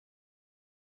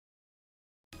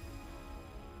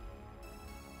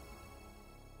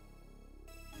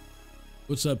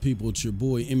What's up, people? It's your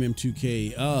boy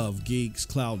MM2K of Geeks,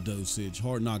 Cloud Dosage,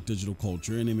 Hard Knock Digital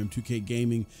Culture, and MM2K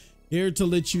Gaming, here to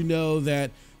let you know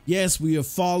that, yes, we have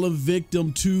fallen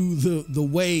victim to the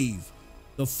wave,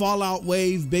 the Fallout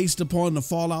wave based upon the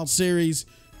Fallout series.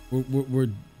 We're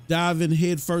diving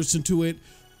head first into it.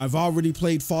 I've already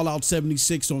played Fallout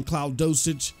 76 on Cloud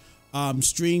Dosage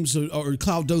streams or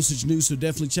Cloud Dosage News, so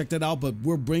definitely check that out. But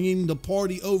we're bringing the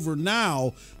party over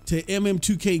now to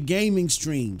MM2K Gaming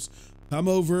streams. Come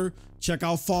over, check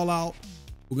out Fallout.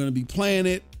 We're going to be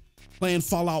playing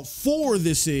Fallout 4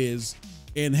 this is,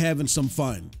 and having some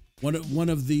fun. One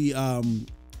of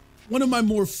my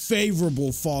more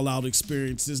favorable Fallout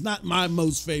experiences, not my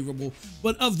most favorable,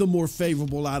 but of the more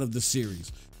favorable out of the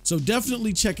series. So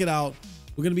definitely check it out.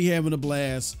 We're going to be having a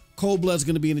blast. Cold Blood's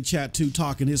going to be in the chat too,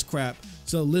 talking his crap.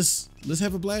 So let's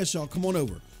have a blast, y'all. Come on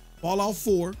over. Fallout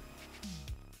 4,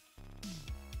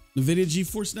 Nvidia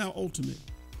Geforce Now Ultimate,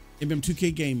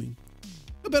 MM2K Gaming.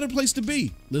 A better place to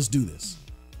be. Let's do this.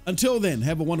 Until then,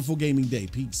 have a wonderful gaming day.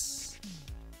 Peace.